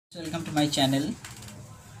Welcome to my channel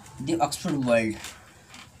the Oxford world.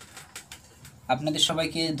 আপনাদের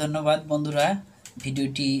সবাইকে ধন্যবাদ বন্ধুরা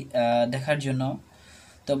ভিডিওটি দেখার জন্য।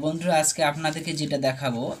 তো বন্ধুরা আজকে আপনাদেরকে যেটা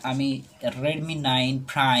দেখাবো, আমি Redmi 9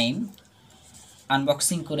 Prime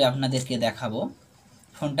আনবক্সিং করে আপনাদেরকে দেখাবো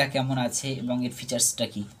ফোনটা কেমন আছে এবং এর ফিচার্সটা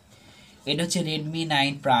কি। এটা হচ্ছে Redmi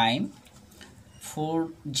 9 Prime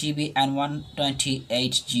 4GB and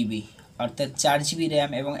 128GB, অর্থাৎ 4GB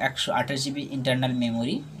র্যাম এবং 128GB ইন্টারনাল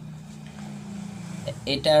মেমোরি।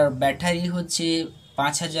 এটার ব্যাটারি হচ্ছে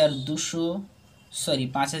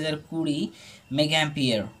 5020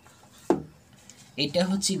 মেগাঅ্যাম্পিয়ার। এটা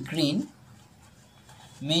হচ্ছে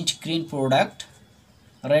mint green product,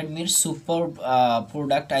 রেডমির super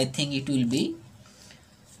product I think it will be.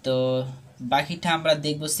 তো বাকিটা আমরা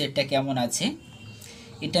দেখব সেটটা কেমন আছে।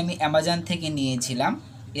 এটা আমি অ্যামাজন থেকে নিয়েছিলাম।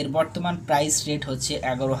 এর বর্তমান প্রাইস রেট হচ্ছে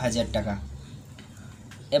 11,000 টাকা,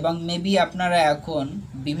 এবং মেবি আপনারা এখন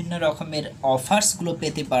বিভিন্ন রকমের অফার্সগুলো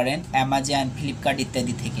পেতে পারেন অ্যামাজন, ফ্লিপকার্ট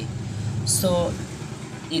ইত্যাদি থেকে। So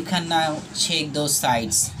you can now check those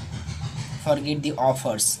sites, forget the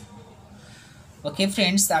offers. Okay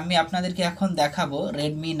friends, আমি আপনাদেরকে এখন দেখাবো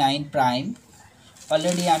Redmi 9 Prime।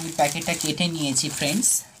 অলরেডি আমি প্যাকেটটা কেটে নিয়েছি ফ্রেন্ডস।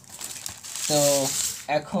 তো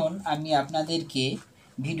এখন আমি আপনাদেরকে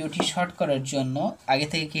ভিডিওটি শর্ট করার জন্য আগে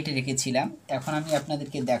থেকে কেটে রেখেছিলাম। এখন আমি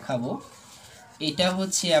আপনাদেরকে দেখাবো। এটা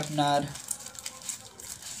হচ্ছে আপনার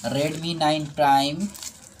Redmi 9 Prime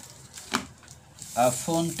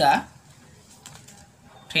ফোনটা।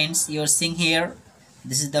 Friends, you are seeing here,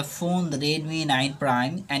 this is the phone, the Redmi 9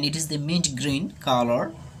 Prime, and it is the mint green color,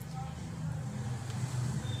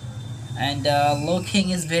 and looking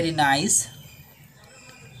is very nice.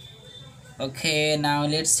 Okay, now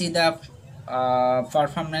let's see the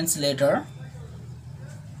performance later.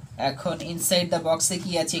 এখন inside the বক্সে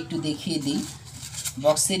কি আছে একটু দেখিয়ে দিই।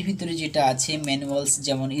 বক্সের ভিতরে যেটা আছে, ম্যানুয়ালস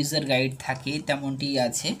যেমন ইউজার গাইড থাকে তেমনটি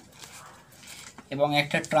আছে, এবং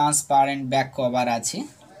একটা ট্রান্সপারেন্ট ব্যাক কভার আছে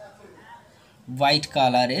হোয়াইট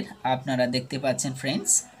কালারের, আপনারা দেখতে পাচ্ছেন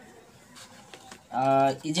ফ্রেন্ডস।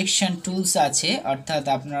 ইজেকশন টুলস আছে, অর্থাৎ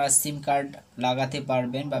আপনারা সিম কার্ড লাগাতে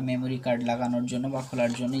পারবেন বা মেমোরি কার্ড লাগানোর জন্য বা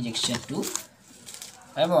খোলার জন্য ইজেকশন টুল।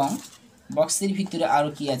 এবং বক্সের ভিতরে আরও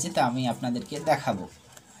কি আছে তা আমি আপনাদেরকে দেখাবো।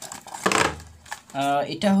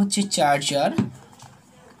 এটা হচ্ছে charger,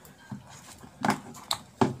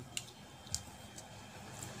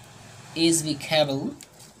 USB cable,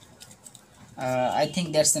 I think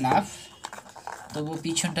that's enough. তবু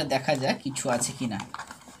পিছনটা দেখা যাক কিছু আছে কিনা।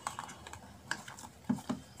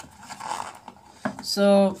 So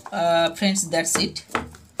friends, that's it.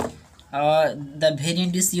 The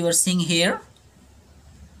variant is you are seeing here,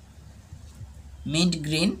 mint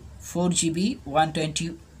green 4GB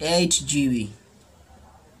 128GB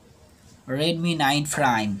Redmi 9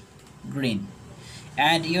 Prime green,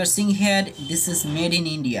 and you are seeing here this is made in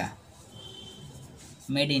India.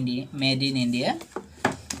 Made in India.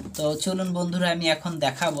 তো চলুন বন্ধুরা আমি এখন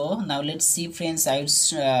দেখাবো। Now let's see friends, I will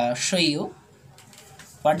show you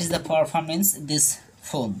what is the performance this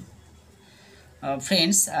phone.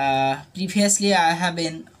 Friends, previously I have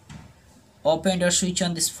been opened or switch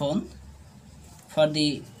on this phone for the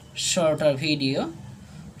shorter video.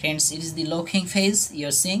 Friends, it is the locking phase you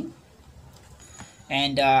are seeing,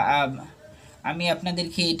 and আমি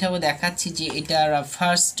আপনাদেরকে এটাও দেখাচ্ছি যে এটার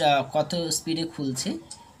first কত স্পিডে খুলছে।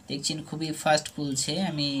 দেখছেন খুবই ফাস্ট খুলছে।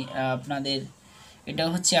 আমি আপনাদের, এটা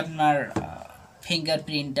হচ্ছে আপনার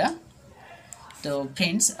ফিঙ্গারপ্রিন্টটা। তো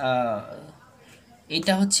ফ্রেন্ডস,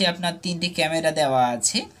 এটা হচ্ছে আপনার 3টি ক্যামেরা দেওয়া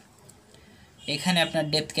আছে। এখানে আপনার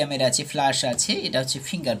ডেপথ ক্যামেরা আছে, ফ্ল্যাশ আছে, এটা হচ্ছে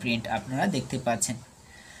ফিঙ্গারপ্রিন্ট আপনারা দেখতে পাচ্ছেন।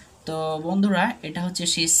 তো বন্ধুরা এটা হচ্ছে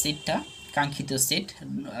সেই সেটটা, কাঙ্ক্ষিত set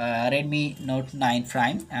Redmi Note 9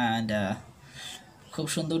 Prime, and খুব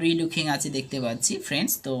সুন্দরই লুকিং আছে দেখতে পাচ্ছি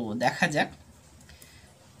ফ্রেন্ডস। তো দেখা যাক।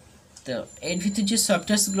 তো এর ভিতরে যে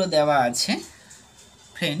সফটওয়্যারসগুলো দেওয়া আছে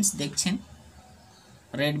ফ্রেন্ডস দেখছেন,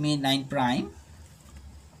 Redmi 9 Prime।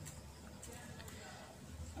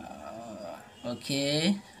 Okay,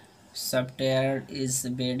 software is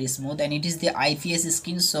very smooth and it is the IPS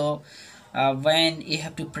screen, so when you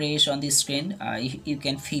have to press on the screen you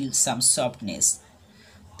can feel some softness.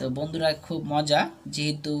 তো বন্ধুরা খুব মজা,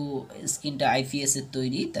 যেহেতু স্ক্রিনটা IPS এর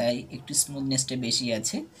তৈরি তাই একটু স্মুথনেসটা বেশি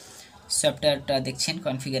আছে। সফটওয়্যারটা দেখছেন,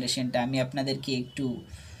 কনফিগারেশনটা আমি আপনাদেরকে একটু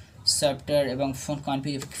সফটওয়্যার এবং ফোন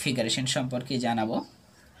কনফিগারেশন সম্পর্কে জানাবো।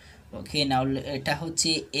 ওকে, নাও এটা হচ্ছে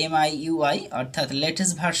MIUI, অর্থাৎ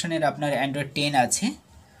লেটেস্ট ভার্সনের আপনার অ্যান্ড্রয়েড 10 আছে,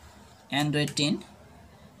 অ্যান্ড্রয়েড 10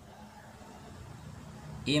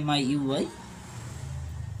 MIUI।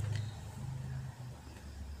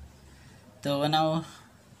 তো নাও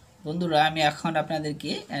বন্ধুরা আমি এখন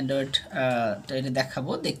আপনাদেরকে অ্যান্ড্রয়েড এটা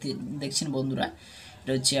দেখাবো। দেখছেন বন্ধুরা,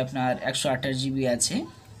 এটা হচ্ছে আপনার 128 GB আছে,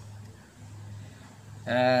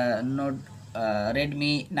 note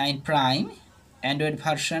Redmi 9 prime, Android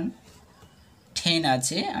version 10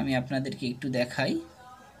 আছে। আমি আপনাদেরকে একটু দেখাই,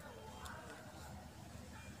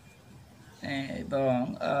 এবং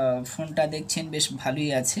ফোনটা দেখছেন বেশ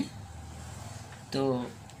ভালোই আছে। তো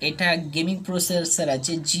এটা গেমিং প্রসেসর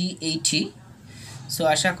আছে G80, সো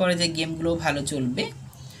আশা করে যে গেমগুলো ভালো চলবে।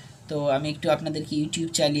 তো আমি একটু আপনাদেরকে ইউটিউব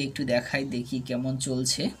চালিয়ে একটু দেখাই, দেখি কেমন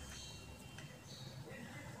চলছে।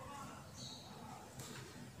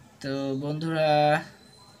 তো বন্ধুরা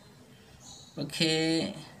ওকে,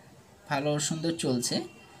 ভালো সুন্দর চলছে।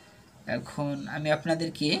 এখন আমি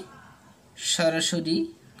আপনাদেরকে সরাসরি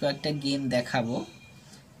কয়েকটা গেম দেখাবো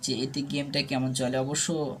যে এতে গেমটা কেমন চলে। অবশ্য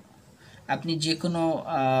আপনি যে কোনো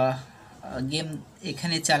গেম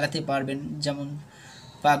এখানে চালাতে পারবেন, যেমন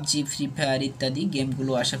পাবজি, ফ্রি ফায়ার ইত্যাদি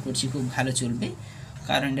গেমগুলো আশা করছি খুব ভালো চলবে,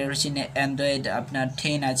 কারণ এটা হচ্ছে অ্যান্ড্রয়েড আপনার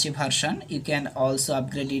 10 আছে version. You can also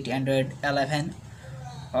upgrade it Android 11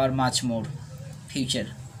 or much more future.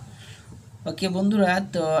 ওকে বন্ধুরা,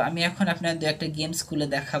 তো আমি এখন আপনাদের একটা গেমস খুলে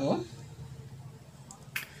দেখাবো।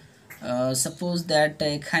 সাপোজ দ্যাট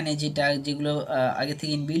এখানে যেগুলো আগে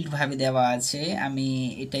থেকে ইনবিল্ট ভাবে দেওয়া আছে, আমি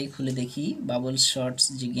এটাই খুলে দেখি। বাবল শটস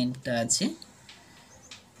যে গেমটা আছে,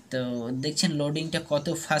 তো দেখছেন লোডিংটা কত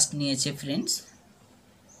ফাস্ট নিয়েছে ফ্রেন্ডস।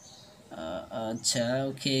 আচ্ছা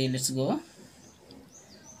ওকে, লেটস গো।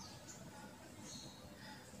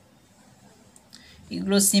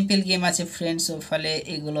 এগুলো সিম্পল গেম আছে ফ্রেন্ডস, ও ফলে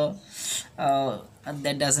এগুলো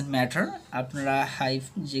দ্যাট ডাজন্ট ম্যাটার। আপনারা হাই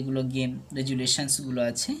যেগুলো গেম রেজুলেশনসগুলো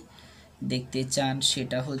আছে দেখতে চান,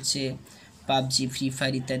 সেটা হচ্ছে পাবজি, ফ্রি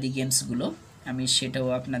ফায়ার ইত্যাদি গেমসগুলো, আমি সেটাও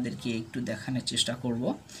আপনাদেরকে একটু দেখানোর চেষ্টা করব।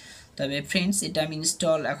 তবে ফ্রেন্ডস এটা আমি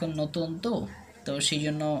ইনস্টল এখন নতুন, তো সেই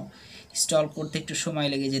জন্য ইনস্টল করতে একটু সময়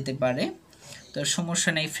লেগে যেতে পারে। তো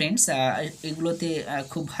সমস্যা নেই ফ্রেন্ডস, এগুলোতে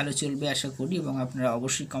খুব ভালো চলবে আশা করি, এবং আপনারা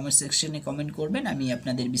অবশ্যই কমেন্ট সেকশনে কমেন্ট করবেন, আমি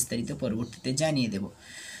আপনাদের বিস্তারিত পরবর্তীতে জানিয়ে দেব।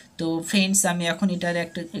 তো ফ্রেন্ডস আমি এখন এটার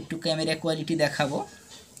একটু ক্যামেরা কোয়ালিটি দেখাবো।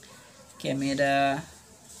 ক্যামেরা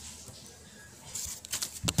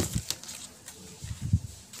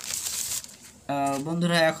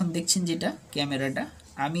বন্ধুরা এখন দেখছেন যেটা ক্যামেরাটা,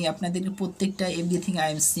 আমি আপনাদেরকে প্রত্যেকটা everything I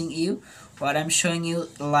am Singh you or I'm showing you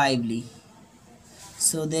lively,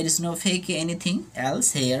 so there is no fake anything else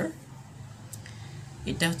here.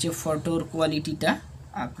 এটা হচ্ছে ফটোর কোয়ালিটিটা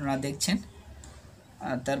আপনারা দেখছেন।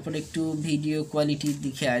 তারপর একটু ভিডিও কোয়ালিটির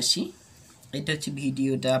দিকে আসি। এটা হচ্ছে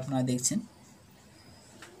ভিডিওটা আপনারা দেখছেন,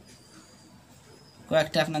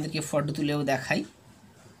 কয়েকটা আপনাদেরকে ফটো তুলেও দেখাই।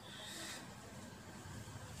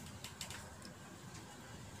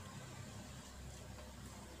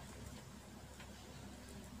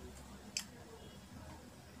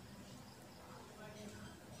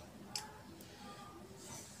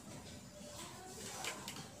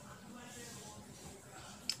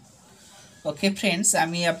 ওকে ফ্রেন্ডস,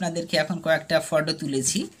 আমি আপনাদেরকে এখন কয়েকটা ফটো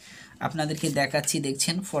তুলেছি, আপনাদেরকে দেখাচ্ছি।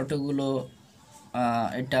 দেখছেন ফটোগুলো,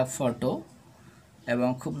 এটা ফটো এবং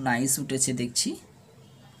খুব নাইস উঠেছে দেখছি।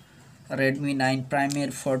 রেডমি 9 প্রাইমের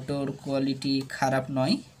ফটোর কোয়ালিটি খারাপ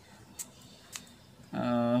নয়,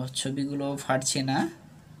 ছবিগুলো ফাটছে না,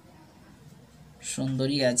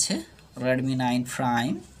 সুন্দরই আছে। Redmi 9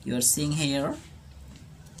 prime you R Singh here.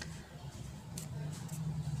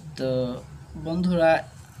 তো বন্ধুরা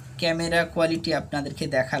ক্যামেরা কোয়ালিটি আপনাদেরকে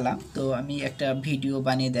দেখালাম, তো আমি একটা ভিডিও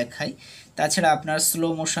বানিয়ে দেখাই। তাছাড়া আপনার স্লো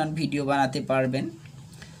মোশন ভিডিও বানাতে পারবেন,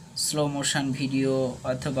 স্লো মোশন ভিডিও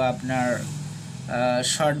অথবা আপনার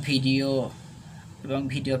শর্ট ভিডিও এবং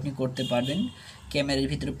ভিডিও আপনি করতে পারবেন। ক্যামেরার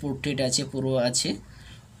ভিতরে পোর্ট্রেট আছে, পুরো আছে,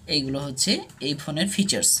 এইগুলো হচ্ছে এই ফোনের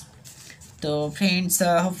ফিচার্স। তো ফ্রেন্ডস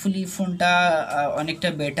হোপফুলি ফোনটা অনেকটা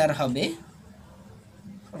বেটার হবে।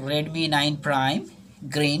 Redmi 9 prime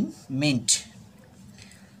green mint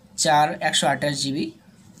 128 GB।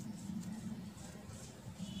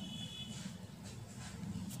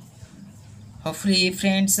 Hopefully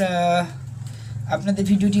friends আপনাদের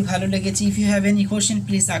ভিডিওটি ভালো লেগেছে। If you have any question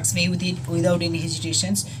please ask me without any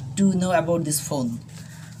হেজিটেশনস to know about this phone.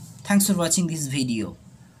 Thanks for watching this video.